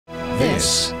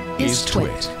This is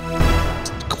TWiT.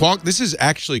 This is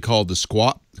actually called the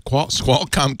Qualcomm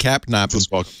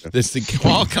This is the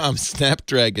Qualcomm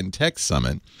Snapdragon Tech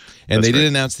Summit, and they did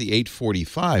announce the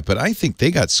 845, but I think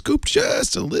they got scooped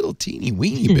just a little teeny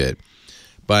weeny bit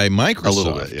by Microsoft, a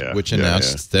little bit, yeah. Which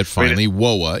announced that finally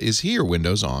WOA is here,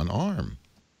 Windows on ARM.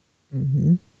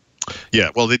 Mm-hmm. Yeah,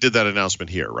 well, they did that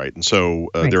announcement here, right? And so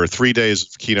there are 3 days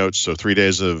of keynotes, so 3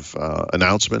 days of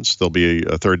announcements. There'll be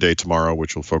a third day tomorrow,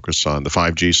 which will focus on the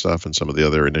 5G stuff and some of the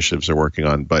other initiatives they're working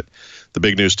on. But the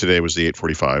big news today was the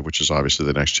 845, which is obviously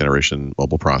the next generation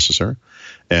mobile processor.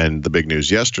 And the big news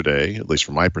yesterday, at least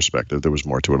from my perspective, there was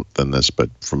more to it than this,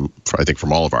 but I think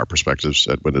from all of our perspectives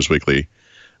at Windows Weekly,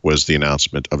 was the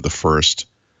announcement of the first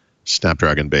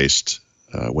Snapdragon-based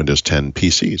Windows 10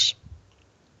 PCs.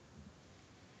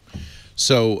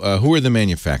 So who are the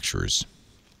manufacturers,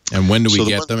 and when do we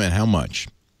get them, and how much?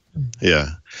 Yeah.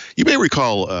 You may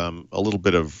recall a little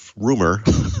bit of rumor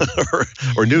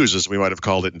or news, as we might have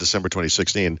called it in December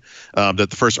 2016, that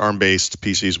the first ARM-based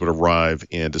PCs would arrive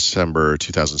in December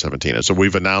 2017. And so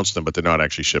we've announced them, but they're not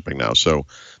actually shipping now. So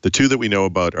the two that we know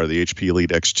about are the HP Elite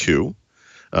X2.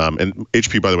 And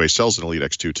HP, by the way, sells an Elite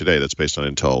X2 today that's based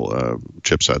on Intel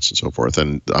chipsets and so forth.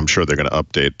 And I'm sure they're going to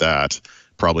update that,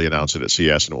 probably announce it at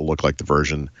CES, and it will look like the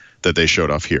version that they showed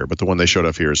off here. But the one they showed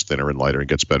off here is thinner and lighter and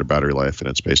gets better battery life, and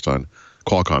it's based on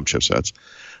Qualcomm chipsets.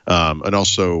 And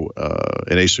also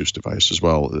an Asus device as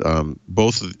well. I'm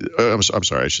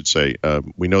sorry, I should say,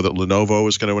 we know that Lenovo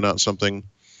is going to announce something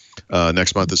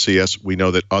next month at CES. We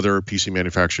know that other PC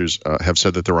manufacturers have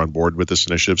said that they're on board with this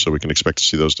initiative, so we can expect to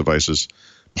see those devices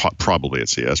probably at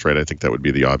CES, right? I think that would be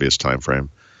the obvious time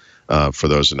frame for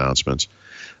those announcements.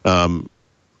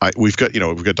 We've got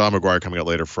Don McGuire coming out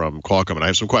later from Qualcomm, and I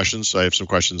have some questions. I have some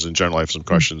questions in general. I have some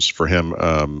questions for him,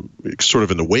 sort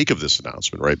of in the wake of this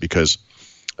announcement, right? Because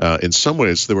in some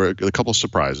ways there were a couple of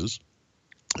surprises.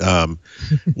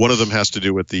 One of them has to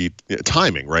do with the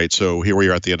timing, right? So here we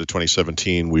are at the end of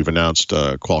 2017. We've announced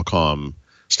Qualcomm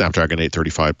Snapdragon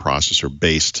 835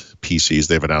 processor-based PCs.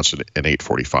 They've announced an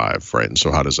 845, right? And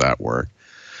so how does that work?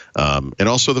 And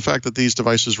also the fact that these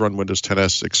devices run Windows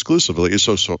 10s exclusively is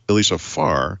at least so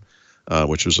far,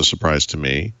 which was a surprise to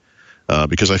me,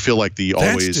 because I feel like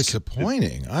That's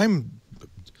disappointing. So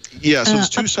it's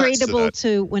two sides to upgradable that.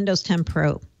 to Windows 10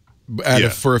 Pro.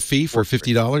 For a fee, for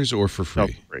 $50 or for free? No,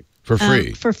 free. For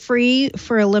free. For free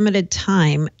for a limited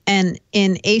time. And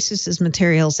in Asus's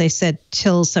materials, they said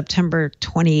till September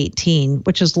 2018,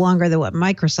 which is longer than what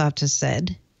Microsoft has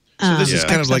said. So this is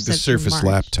kind of Microsoft like the said Surface March.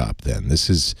 laptop then. This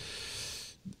is...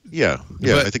 Yeah,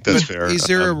 I think that's fair. Is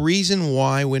there a reason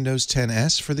why Windows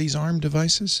 10s for these ARM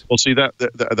devices? Well, see,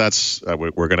 that's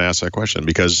we're going to ask that question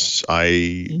because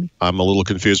I'm a little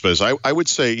confused by this. I would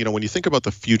say, when you think about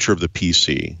the future of the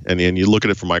PC and you look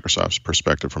at it from Microsoft's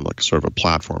perspective, from like sort of a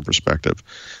platform perspective,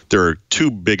 there are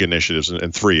two big initiatives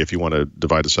and three if you want to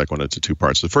divide the second one into two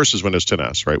parts. The first is Windows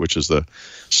 10s, right, which is the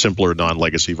simpler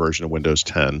non-legacy version of Windows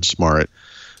 10, smart.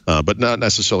 But not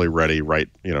necessarily ready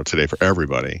today for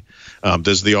everybody.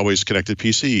 There's the Always Connected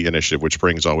PC initiative, which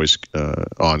brings always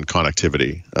on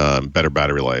connectivity, better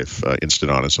battery life,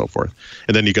 instant on, and so forth.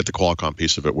 And then you get the Qualcomm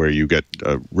piece of it, where you get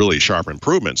really sharp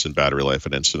improvements in battery life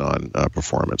and instant on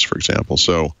performance, for example.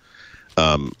 So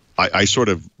I sort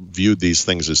of viewed these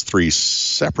things as three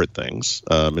separate things.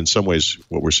 In some ways,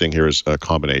 what we're seeing here is a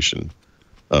combination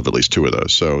of at least two of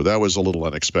those. So that was a little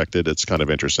unexpected. It's kind of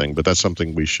interesting, but that's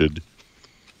something we should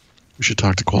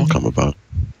talk to Qualcomm about.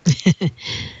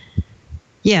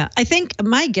 Yeah, I think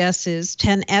my guess is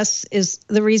 10s is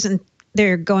the reason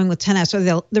they're going with 10s,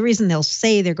 or the reason they'll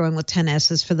say they're going with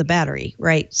 10s is for the battery,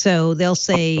 right? So they'll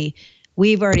say,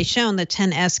 we've already shown that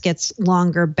 10s gets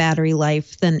longer battery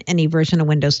life than any version of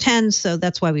Windows 10, so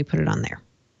that's why we put it on there.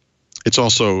 It's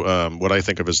also what I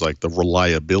think of as like the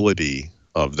reliability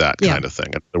of that kind of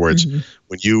thing. In other words,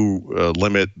 when you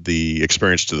limit the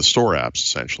experience to the store apps,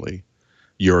 essentially,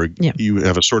 you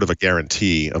have a sort of a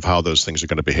guarantee of how those things are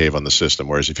going to behave on the system.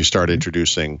 Whereas if you start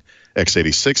introducing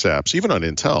x86 apps, even on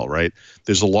Intel, right,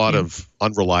 there's a lot of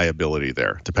unreliability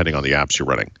there, depending on the apps you're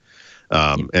running.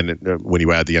 And when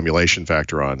you add the emulation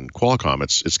factor on Qualcomm,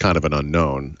 it's kind of an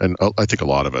unknown. And I think a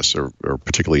lot of us are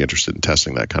particularly interested in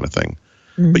testing that kind of thing.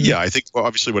 But yeah, I think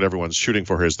obviously what everyone's shooting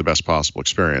for here is the best possible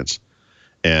experience.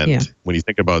 And when you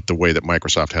think about the way that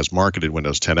Microsoft has marketed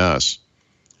Windows 10s,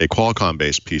 a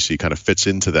Qualcomm-based PC kind of fits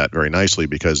into that very nicely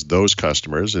because those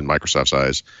customers, in Microsoft's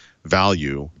eyes,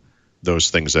 value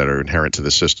those things that are inherent to the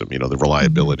system, the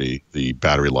reliability, the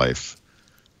battery life,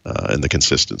 and the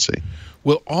consistency.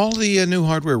 Will all the new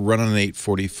hardware run on an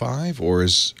 845, or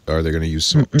are they going to use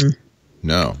some?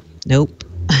 No. Nope.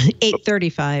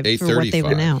 835 for what they've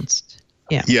announced.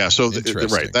 Yeah. Yeah. So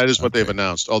right, that is what they've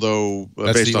announced. Although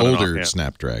that's based the on older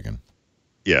Snapdragon.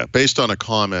 Yeah, based on a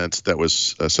comment that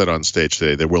was said on stage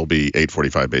today, there will be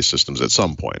 845 based systems at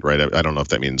some point, right? I don't know if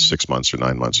that means 6 months or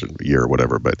 9 months or a year or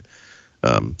whatever, but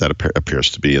that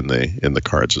appears to be in the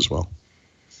cards as well.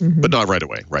 But not right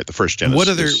away, right? The first gen. What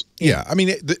other? Yeah, I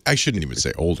mean, I shouldn't even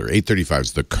say older. 835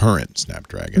 is the current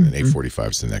Snapdragon, and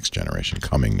 845 is the next generation,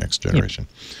 coming next generation.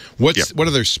 What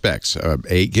other specs?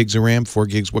 8 gigs of RAM, 4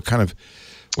 gigs. What kind of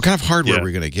hardware are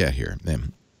we going to get here?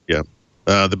 Yeah.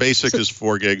 The basic is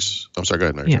 4 gigs. I'm sorry, go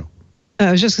ahead, Mary Jo.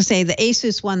 I was just going to say the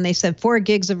Asus one, they said 4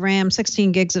 gigs of RAM,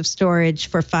 16 gigs of storage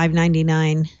for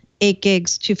 $599, 8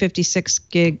 gigs, 256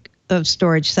 gig of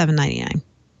storage, $799.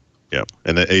 Yeah,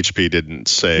 and the HP didn't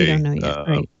say. We don't know yet,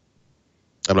 right?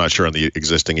 I'm not sure on the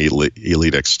existing Elite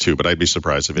X2, but I'd be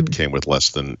surprised if it came with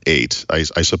less than 8. I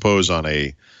suppose on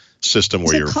a system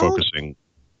where you're focusing.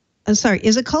 I'm sorry,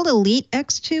 is it called Elite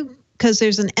X2? Because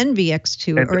there's an Envy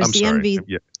X2, or is the Envy?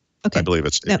 Yeah. Okay. I believe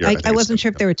it's. No, I wasn't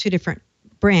sure if there were 2 different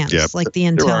brands, like the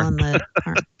Intel and the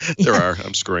ARM. There are.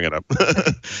 I'm screwing it up.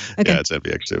 Okay. Yeah, it's Envy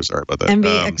X2. Sorry about that. Envy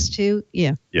X2.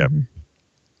 Yeah. Yeah.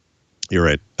 You're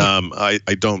right. I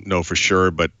don't know for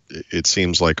sure, but it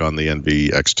seems like on the Envy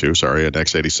X2, sorry, an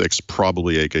X86,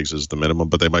 probably 8 gigs is the minimum,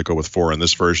 but they might go with 4 in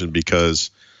this version because,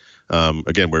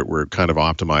 again, we're kind of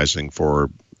optimizing for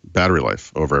battery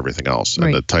life over everything else,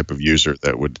 and the type of user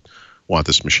that would want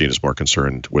this machine is more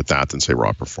concerned with that than, say,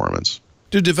 raw performance.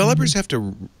 Do developers have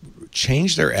to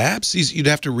change their apps? You'd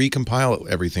have to recompile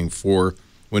everything for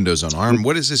Windows on ARM.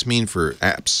 What does this mean for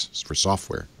apps, for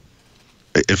software?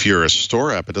 If you're a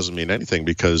store app, it doesn't mean anything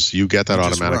because you get that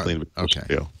automatically. Okay.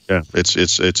 Yeah, it's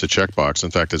a checkbox.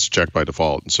 In fact, it's checked by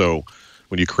default. And so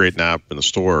when you create an app in the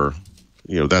store,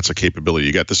 that's a capability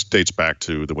you get. This dates back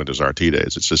to the Windows RT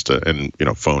days. It's just and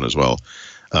phone as well.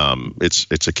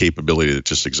 It's a capability that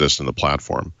just exists in the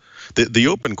platform. The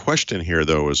open question here,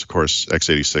 though, is of course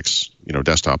x86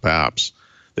 desktop apps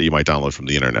that you might download from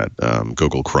the internet,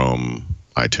 Google Chrome,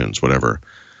 iTunes, whatever.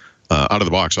 Out of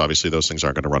the box, obviously, those things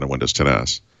aren't going to run on Windows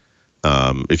 10s.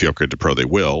 If you upgrade to Pro, they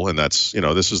will, and that's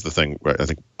this is the thing I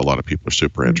think a lot of people are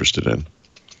super interested in,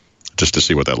 just to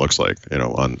see what that looks like,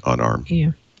 on ARM.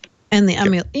 Yeah. And the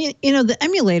the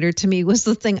emulator to me was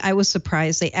the thing I was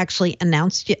surprised they actually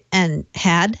announced it and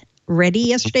had ready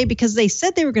yesterday, because they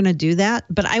said they were going to do that.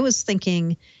 But I was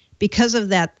thinking, because of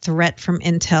that threat from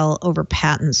Intel over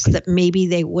patents, that maybe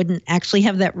they wouldn't actually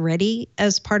have that ready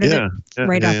as part of it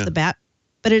off the bat.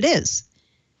 But it is.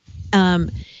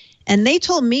 And they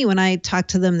told me when I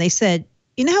talked to them, they said,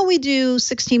 you know how we do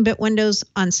 16-bit Windows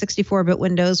on 64-bit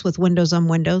Windows with Windows on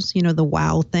Windows, the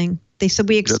WoW thing? They said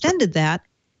we extended that.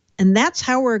 And that's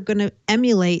how we're going to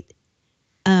emulate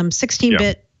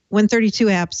 16-bit Win32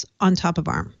 apps on top of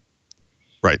ARM.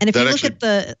 Right. And if you look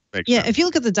at if you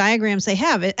look at the diagrams they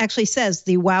have, it actually says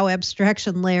the WoW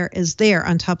abstraction layer is there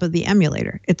on top of the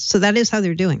emulator. So that is how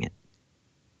they're doing it.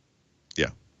 Yeah.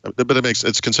 But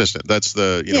it's consistent. That's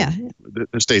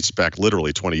this dates back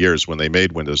literally 20 years when they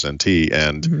made Windows NT,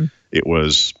 and it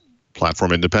was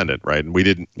platform independent, right? And we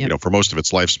didn't, for most of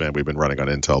its lifespan, we've been running on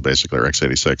Intel basically, or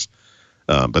x86.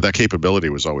 But that capability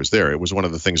was always there. It was one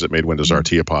of the things that made Windows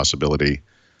RT a possibility,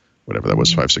 whatever that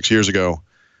was, 5-6 years ago.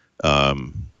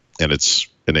 And it's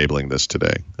enabling this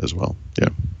today as well. Yeah.